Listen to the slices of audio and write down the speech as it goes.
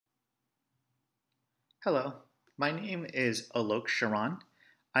Hello, my name is Alok Sharan.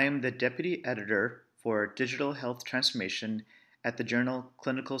 I am the Deputy Editor for Digital Health Transformation at the journal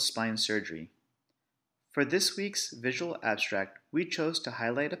Clinical Spine Surgery. For this week's visual abstract, we chose to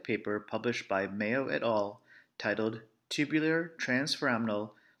highlight a paper published by Mayo et al. Titled Tubular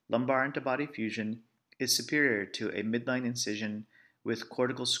Transforaminal Lumbar Antibody Fusion is Superior to a Midline Incision with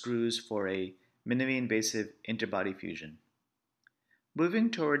Cortical Screws for a Minimally Invasive Interbody Fusion.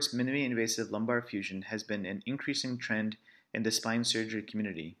 Moving towards minimally invasive lumbar fusion has been an increasing trend in the spine surgery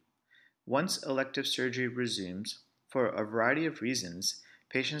community. Once elective surgery resumes, for a variety of reasons,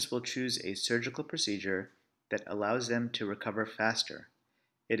 patients will choose a surgical procedure that allows them to recover faster.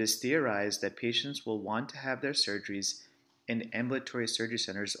 It is theorized that patients will want to have their surgeries in ambulatory surgery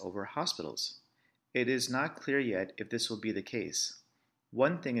centers over hospitals. It is not clear yet if this will be the case.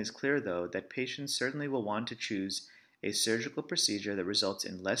 One thing is clear, though, that patients certainly will want to choose a surgical procedure that results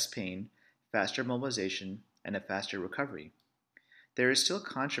in less pain, faster mobilization, and a faster recovery. There is still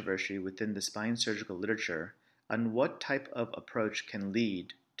controversy within the spine surgical literature on what type of approach can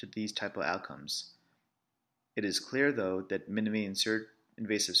lead to these type of outcomes. It is clear, though, that minimally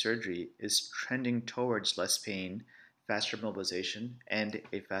invasive surgery is trending towards less pain, faster mobilization, and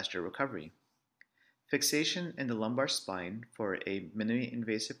a faster recovery. Fixation in the lumbar spine for a minimally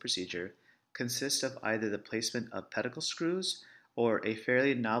invasive procedure consists of either the placement of pedicle screws or a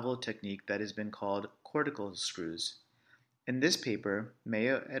fairly novel technique that has been called cortical screws. In this paper,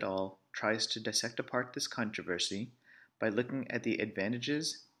 Mayo et al. Tries to dissect apart this controversy by looking at the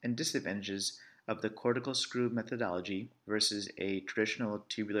advantages and disadvantages of the cortical screw methodology versus a traditional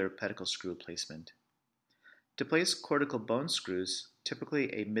tubular pedicle screw placement. To place cortical bone screws, typically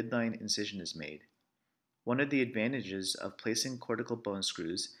a midline incision is made. One of the advantages of placing cortical bone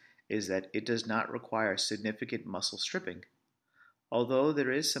screws is that it does not require significant muscle stripping. Although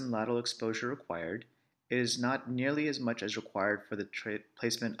there is some lateral exposure required, it is not nearly as much as required for the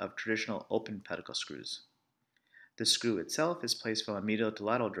placement of traditional open pedicle screws. The screw itself is placed from a medial to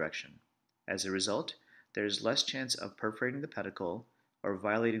lateral direction. As a result, there is less chance of perforating the pedicle or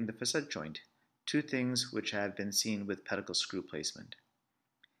violating the facet joint, two things which have been seen with pedicle screw placement.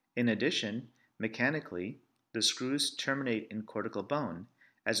 In addition, mechanically, the screws terminate in cortical bone,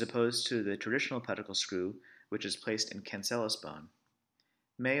 as opposed to the traditional pedicle screw, which is placed in cancellous bone.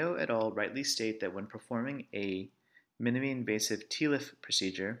 Mayo et al. Rightly state that when performing a minimally invasive TLIF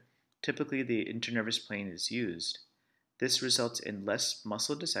procedure, typically the internervous plane is used. This results in less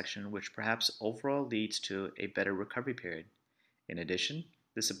muscle dissection, which perhaps overall leads to a better recovery period. In addition,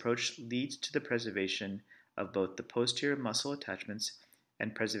 this approach leads to the preservation of both the posterior muscle attachments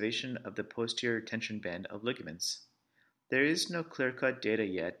and preservation of the posterior tension band of ligaments. There is no clear-cut data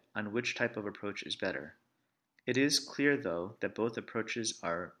yet on which type of approach is better. It is clear, though, that both approaches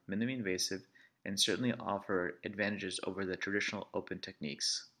are minimally invasive and certainly offer advantages over the traditional open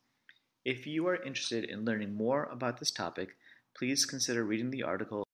techniques. If you are interested in learning more about this topic, please consider reading the article